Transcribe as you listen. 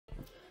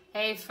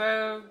Hey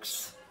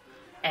folks,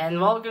 and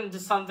welcome to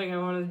something I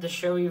wanted to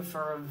show you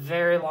for a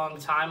very long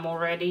time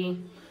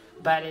already,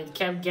 but it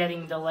kept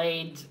getting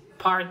delayed,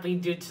 partly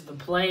due to the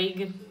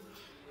plague,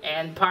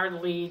 and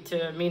partly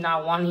to me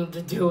not wanting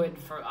to do it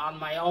on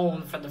my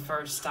own for the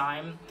first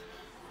time.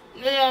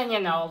 And,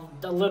 you know,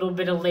 a little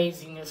bit of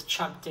laziness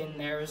chucked in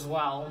there as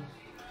well.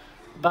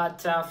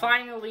 But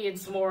finally,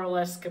 it's more or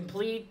less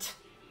complete.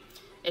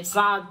 It's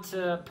not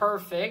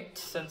perfect,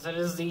 since it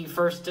is the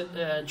first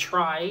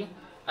try.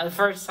 The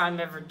first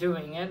time ever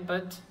doing it,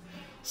 but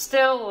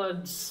still,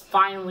 it's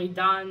finally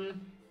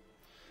done.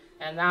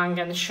 And now I'm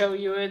gonna show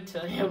you it.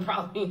 You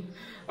probably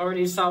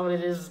already saw what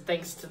it is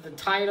thanks to the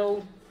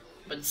title,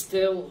 but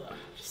still,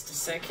 just a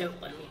second,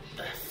 let me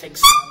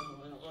fix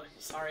that.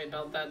 Sorry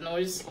about that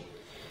noise.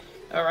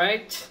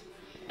 Alright,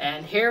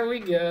 and here we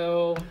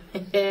go.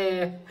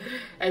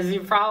 As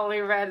you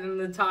probably read in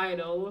the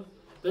title,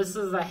 this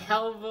is a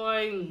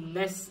Hellboy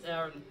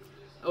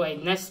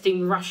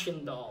nesting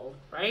Russian doll,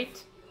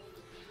 right?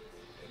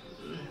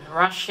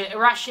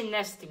 Russian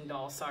nesting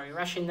doll, sorry,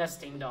 Russian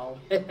nesting doll.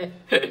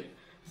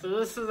 So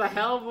this is a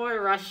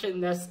Hellboy Russian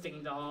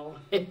nesting doll.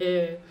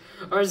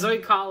 Or as we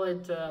call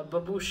it,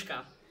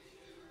 babushka.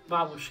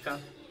 Babushka.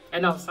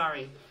 No,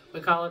 sorry,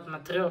 we call it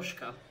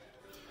Matryoshka.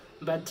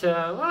 But,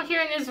 well,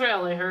 here in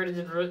Israel, I heard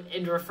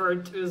it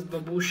referred to as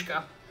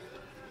babushka.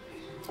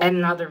 And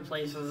in other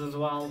places as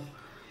well.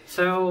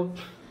 So,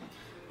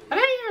 I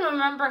don't even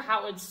remember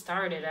how it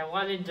started. I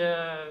wanted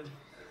to...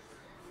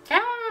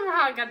 Can't remember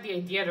how I got the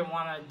idea to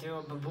want to do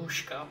a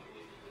babushka.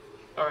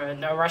 Or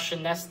a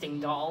Russian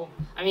nesting doll.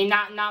 I mean,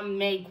 not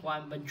make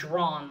one, but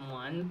drawn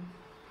one.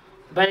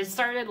 But it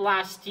started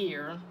last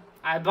year.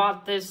 I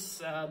bought this,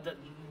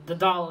 the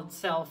doll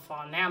itself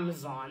on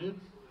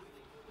Amazon.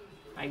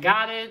 I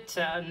got it,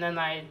 and then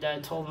I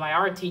told my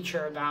art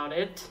teacher about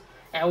it.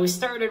 And we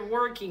started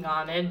working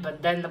on it,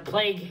 but then the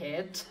plague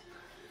hit.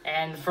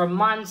 And for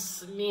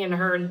months, me and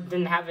her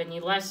didn't have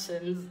any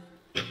lessons.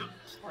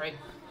 Sorry.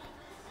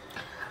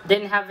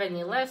 Didn't have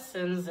any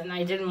lessons, and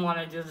I didn't want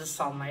to do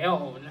this on my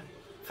own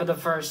for the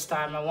first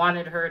time. I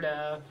wanted her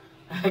to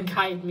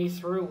guide me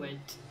through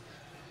it.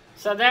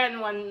 So then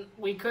when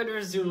we could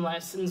resume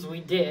lessons, we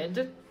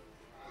did.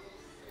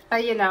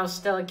 But, you know,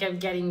 still it kept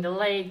getting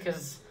delayed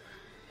because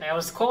there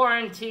was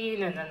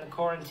quarantine, and then the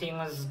quarantine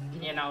was,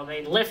 you know,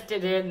 they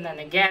lifted it, and then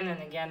again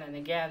and again and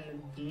again.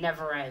 It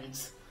never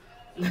ends.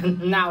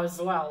 Now as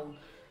well.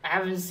 I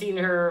haven't seen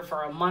her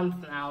for a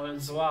month now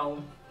as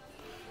well.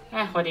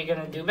 What are you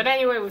gonna do? But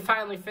anyway, we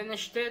finally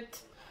finished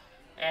it.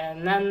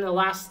 And then the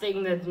last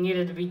thing that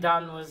needed to be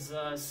done was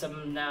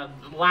some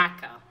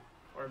lacquer.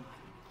 Or,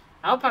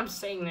 I hope I'm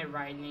saying it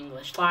right in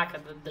English.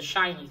 Lacquer, the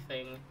shiny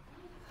thing.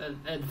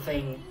 The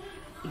thing.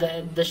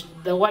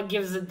 The what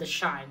gives it the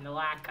shine, the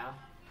lacquer.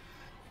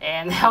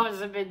 And that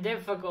was a bit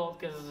difficult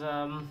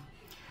because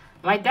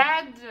my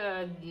dad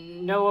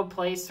knew a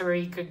place where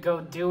he could go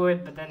do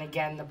it, but then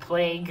again, the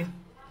plague.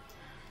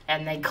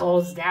 And they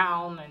closed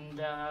down,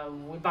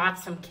 and we bought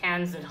some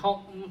cans at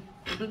home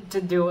to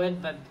do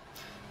it, but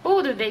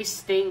oh, do they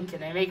stink,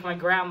 and they make my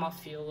grandma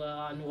feel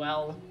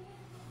unwell.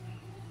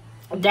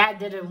 Dad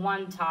did it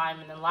one time,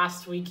 and then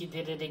last week he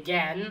did it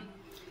again,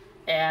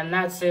 and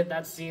that's it.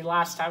 That's the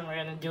last time we're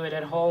going to do it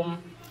at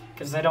home,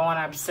 because I don't want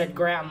to upset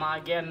grandma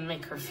again and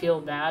make her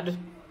feel bad.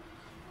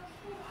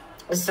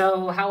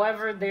 So,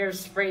 however they're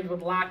sprayed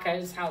with lacquer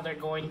is how they're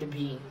going to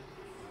be,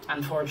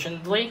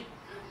 unfortunately.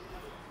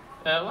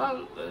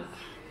 Well,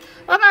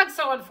 not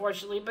so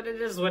unfortunately, but it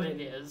is what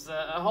it is.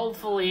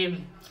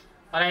 Hopefully,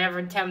 when I ever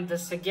attempt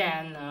this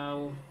again,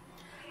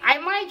 I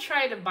might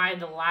try to buy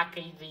the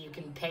lacquer that you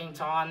can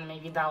paint on.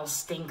 Maybe that'll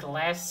stink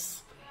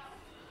less.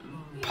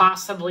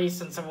 Possibly,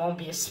 since it won't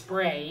be a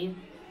spray,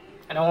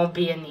 and it won't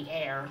be in the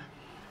air.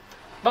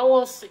 But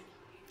we'll see.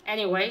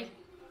 Anyway,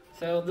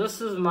 so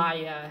this is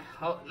my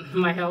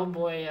my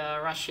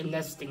Hellboy Russian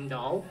nesting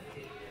doll,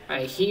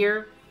 right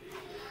here.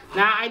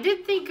 Now, I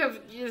did think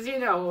of, you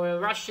know,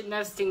 Russian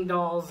nesting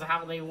dolls,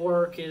 how they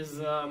work is,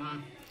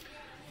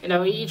 you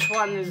know, each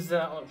one is,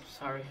 oh,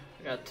 sorry,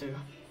 I got to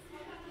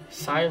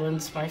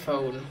silence my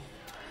phone.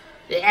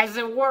 As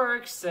it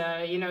works,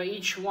 you know,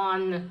 each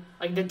one,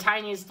 like the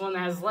tiniest one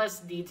has less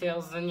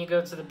details, then you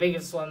go to the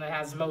biggest one that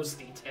has most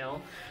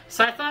detail.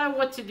 So I thought of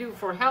what to do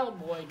for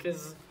Hellboy,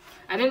 because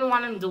I didn't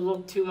want him to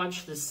look too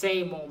much the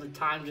same all the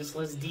time, just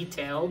less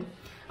detailed.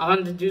 I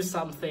wanted to do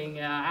something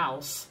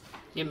else.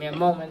 Give me a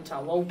moment,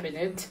 I'll open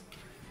it.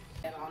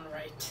 Get on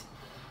right.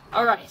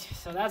 Alright,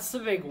 so that's the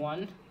big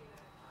one.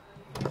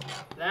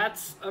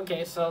 That's,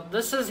 okay, so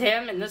this is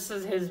him and this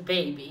is his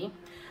baby.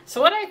 So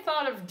what I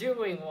thought of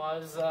doing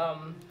was,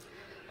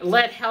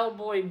 let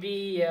Hellboy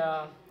be,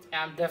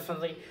 I'm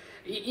definitely,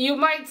 you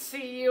might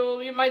see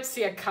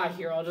a cut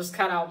here. I'll just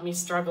cut out me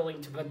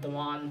struggling to put them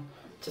on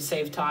to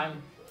save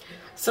time.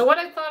 So what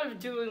I thought of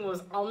doing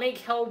was, I'll make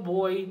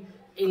Hellboy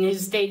in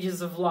his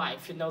stages of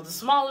life. You know, the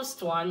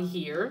smallest one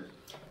here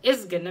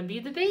is gonna be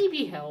the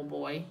baby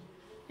Hellboy.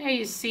 There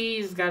you see,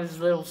 he's got his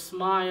little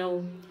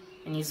smile,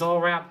 and he's all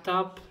wrapped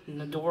up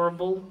and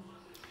adorable.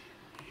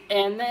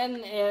 And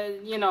then,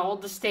 you know, all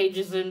the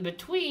stages in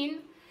between.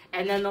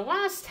 And then the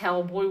last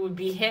Hellboy would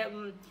be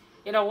him.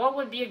 You know, what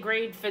would be a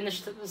great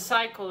finish to the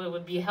cycle? It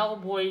would be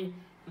Hellboy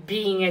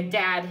being a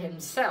dad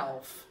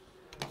himself.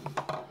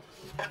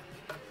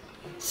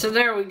 So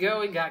there we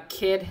go. We got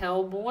Kid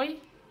Hellboy.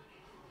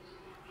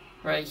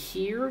 Right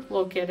here.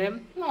 Look at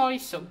him. Oh,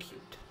 he's so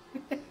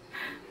cute.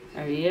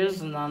 There he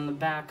is. And on the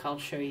back, I'll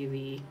show you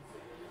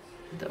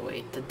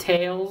the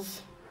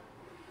tails.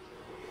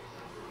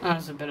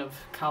 There's a bit of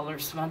color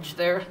smudge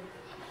there.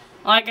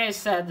 Like I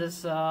said,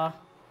 this, there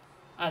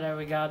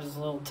we got his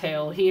little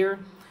tail here.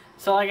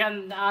 So, like,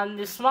 on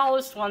the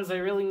smallest ones, I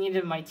really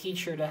needed my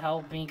teacher to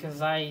help me,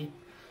 because I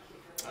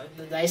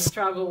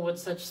struggle with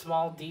such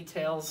small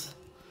details.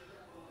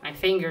 My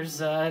fingers,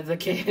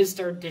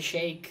 start to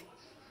shake.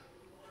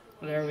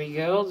 There we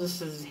go,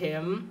 this is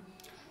him.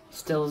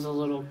 Still as a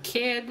little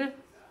kid.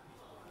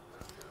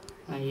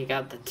 And you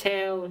got the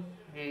tail.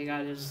 You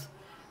got his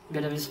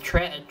bit of his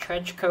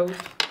trench coat.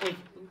 Wait,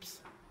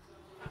 oops.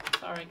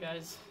 Sorry,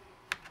 guys.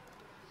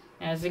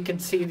 As you can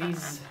see,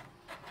 these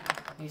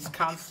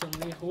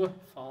constantly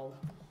fall.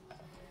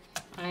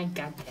 God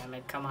damn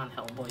it! Come on,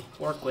 Hellboy,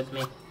 work with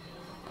me.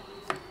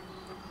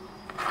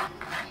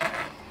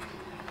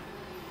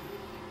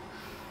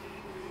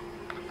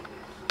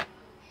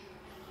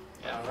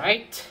 All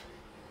right.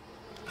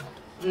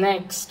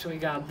 Next, we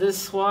got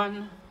this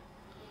one.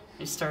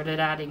 We started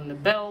adding the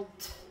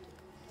belt.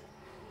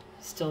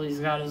 Still, he's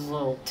got his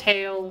little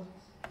tail.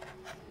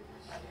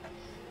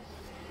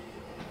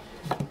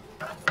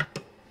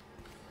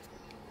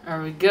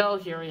 There we go.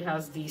 Here he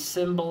has the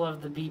symbol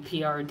of the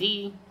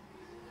BPRD.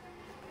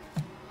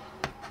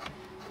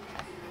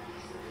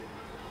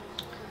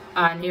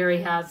 And here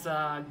he has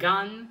a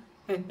gun.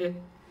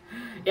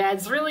 Yeah,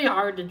 it's really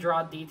hard to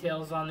draw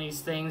details on these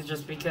things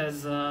just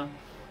because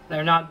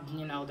they're not,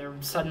 you know, they're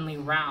suddenly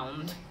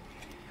round.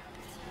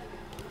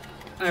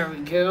 There we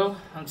go.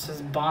 That's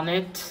his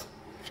bonnet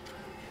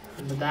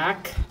in the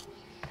back.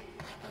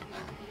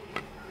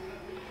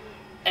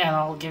 And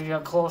I'll give you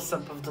a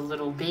close-up of the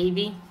little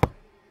baby.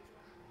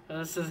 So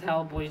this is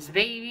Hellboy's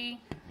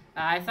baby.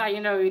 I thought, you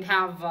know, we'd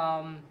have,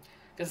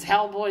 because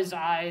Hellboy's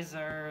eyes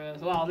are,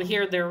 well,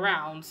 here they're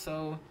round,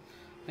 so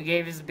we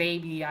gave his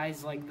baby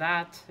eyes like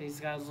that. He's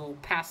got his little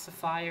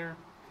pacifier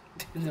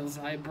in those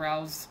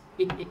eyebrows.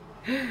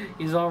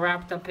 He's all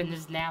wrapped up in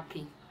his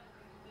nappy.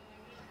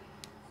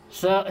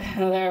 So,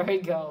 there we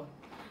go.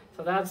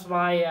 So that's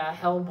my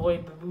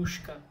Hellboy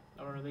Babushka,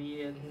 or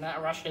the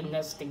Russian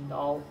nesting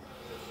doll.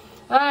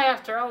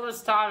 After all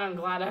this time, I'm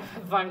glad I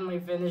finally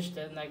finished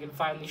it and I can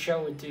finally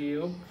show it to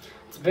you.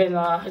 It's been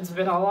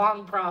a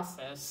long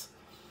process.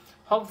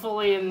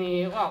 Hopefully in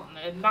the, well,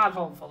 not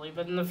hopefully,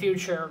 but in the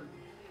future,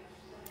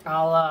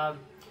 I'll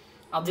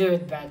do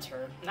it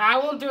better. I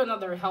won't do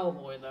another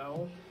Hellboy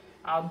though.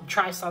 I'll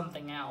try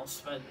something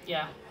else, but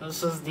yeah,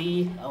 this is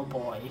the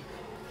Hellboy.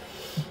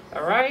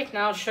 Alright,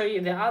 now I'll show you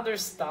the other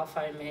stuff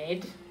I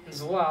made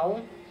as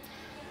well.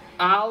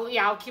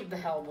 I'll keep the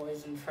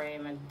Hellboys in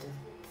frame and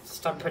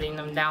start putting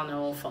them down, they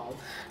will fall.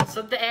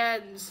 So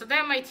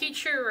then my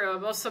teacher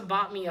also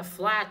bought me a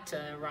flat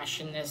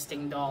Russian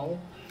nesting doll,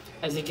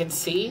 as you can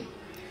see.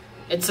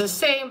 It's the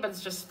same, but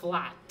it's just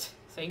flat.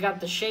 So you got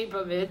the shape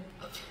of it.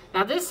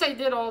 Now this I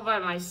did all by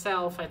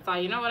myself. I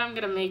thought, you know what, I'm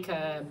gonna make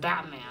a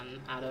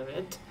Batman out of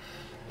it.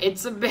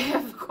 It's a bit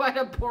of quite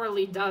a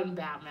poorly done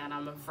Batman,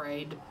 I'm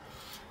afraid.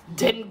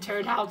 Didn't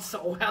turn out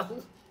so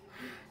well.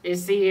 You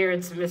see here,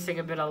 it's missing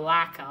a bit of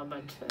lacquer,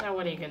 but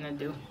what are you gonna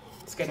do?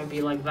 It's gonna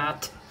be like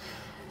that.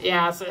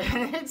 Yeah, so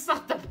it's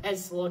not the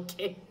best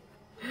looking.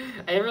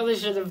 I really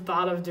should have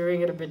thought of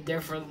doing it a bit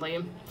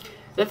differently.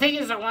 The thing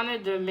is, I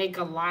wanted to make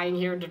a line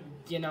here to,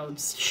 you know,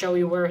 show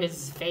you where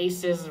his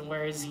face is and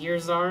where his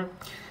ears are.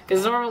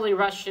 Because normally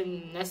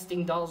Russian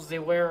nesting dolls, they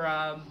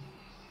wear,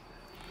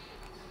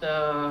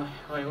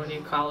 wait, what do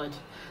you call it?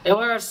 They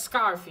wear a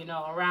scarf, you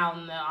know,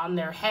 around, on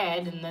their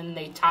head, and then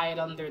they tie it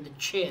under the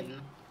chin.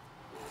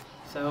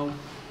 So,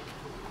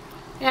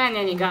 yeah, and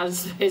then you got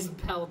his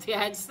belt.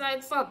 Yeah, it's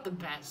not the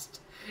best.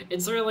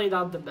 It's really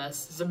not the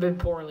best. It's a bit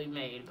poorly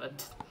made,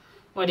 but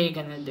what are you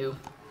gonna do?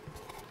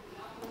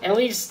 At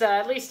least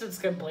it's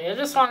complete. I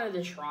just wanted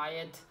to try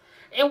it.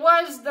 It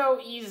was, though,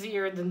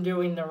 easier than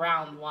doing the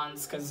round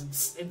ones,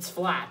 because it's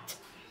flat.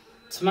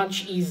 It's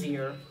much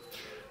easier.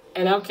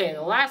 And okay,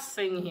 the last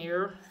thing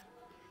here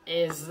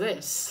is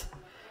this.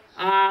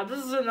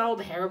 This is an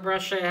old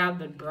hairbrush I had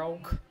that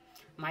broke.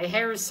 My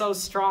hair is so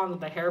strong,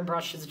 the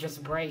hairbrushes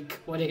just break.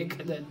 What are you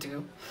gonna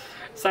do?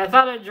 So I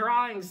thought of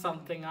drawing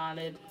something on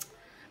it.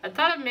 I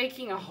thought of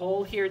making a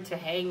hole here to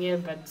hang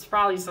it, but it's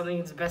probably something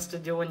that's best to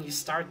do when you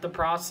start the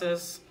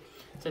process.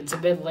 So it's a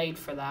bit late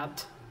for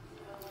that.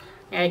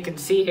 Yeah, you can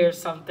see here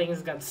some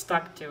things got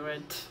stuck to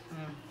it.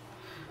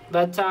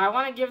 But I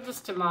want to give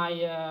this to my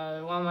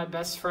one of my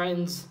best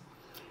friends.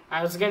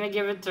 I was going to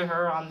give it to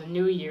her on the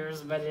New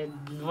Year's, but it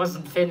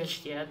wasn't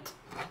finished yet.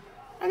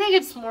 I think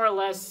it's more or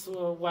less,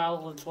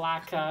 well, it's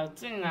lacquer.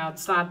 You know,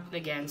 it's not,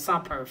 again, it's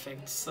not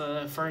perfect. It's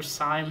the first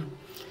time.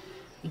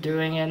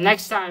 doing it.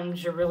 Next time, you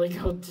should really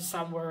go to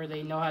somewhere where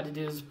they know how to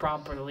do this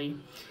properly.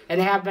 And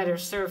they have better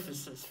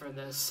surfaces for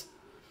this.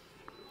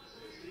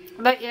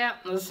 But yeah,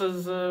 this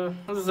is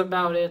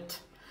about it.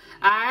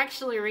 I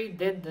actually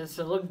redid this.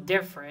 It looked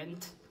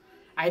different.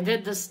 I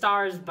did the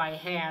stars by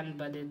hand,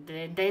 but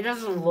they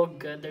doesn't look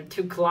good. They're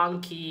too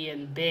clunky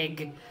and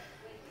big.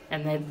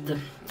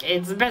 And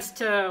it's best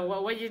to,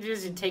 what you do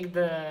is you take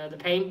the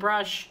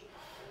paintbrush,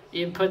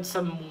 you put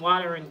some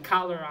water and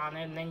color on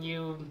it, and then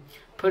you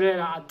put it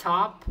on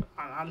top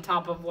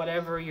of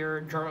whatever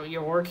you're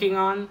working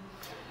on.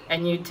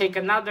 And you take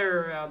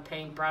another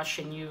paintbrush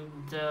and you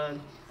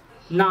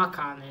knock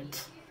on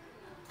it.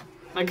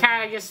 Like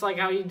kind of just like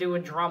how you do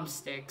with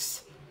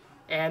drumsticks.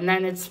 And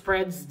then it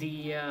spreads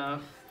the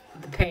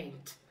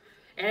paint.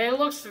 And it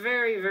looks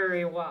very,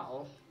 very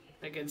well.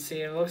 You can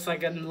see it looks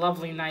like a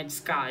lovely night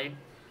sky.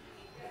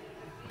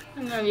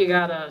 And then you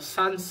got a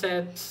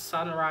sunset,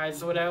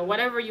 sunrise,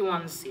 whatever you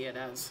want to see it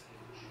as.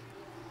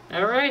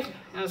 Alright,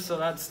 and so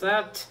that's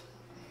that.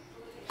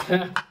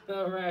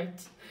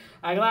 Alright.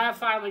 I'm glad I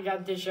finally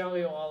got to show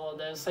you all of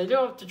this. I do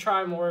have to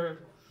try more.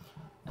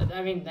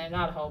 I mean,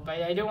 not hope.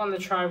 I do want to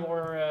try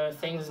more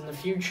things in the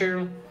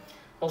future.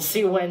 We'll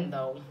see when,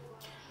 though.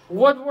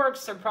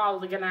 Woodworks are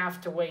probably going to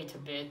have to wait a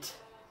bit.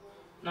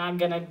 Not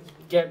going to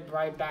get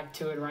right back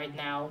to it right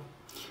now.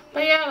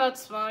 But yeah,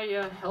 that's my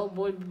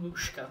Hellboy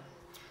Matryoshka.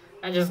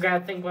 I just got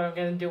to think what I'm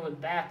going to do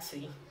with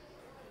Batsy.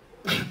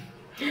 I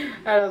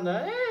don't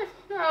know.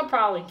 I'll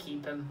probably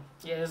keep him.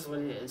 It is what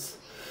it is.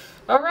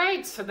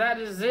 Alright, so that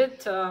is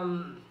it.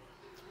 In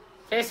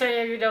case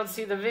any of you don't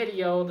see the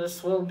video,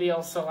 this will be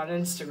also on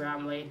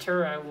Instagram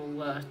later. I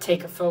will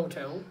take a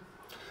photo.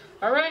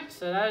 Alright,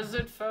 so that is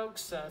it,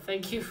 folks.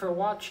 Thank you for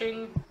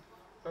watching,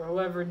 or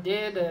whoever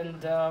did,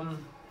 and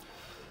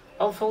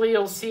hopefully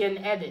you'll see an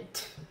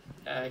edit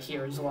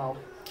here as well.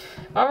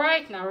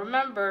 Alright, now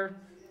remember,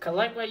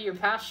 collect what you're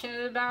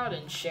passionate about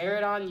and share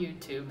it on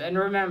YouTube. And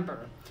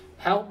remember,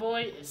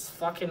 Hellboy is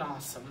fucking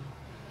awesome.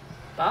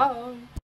 Bye!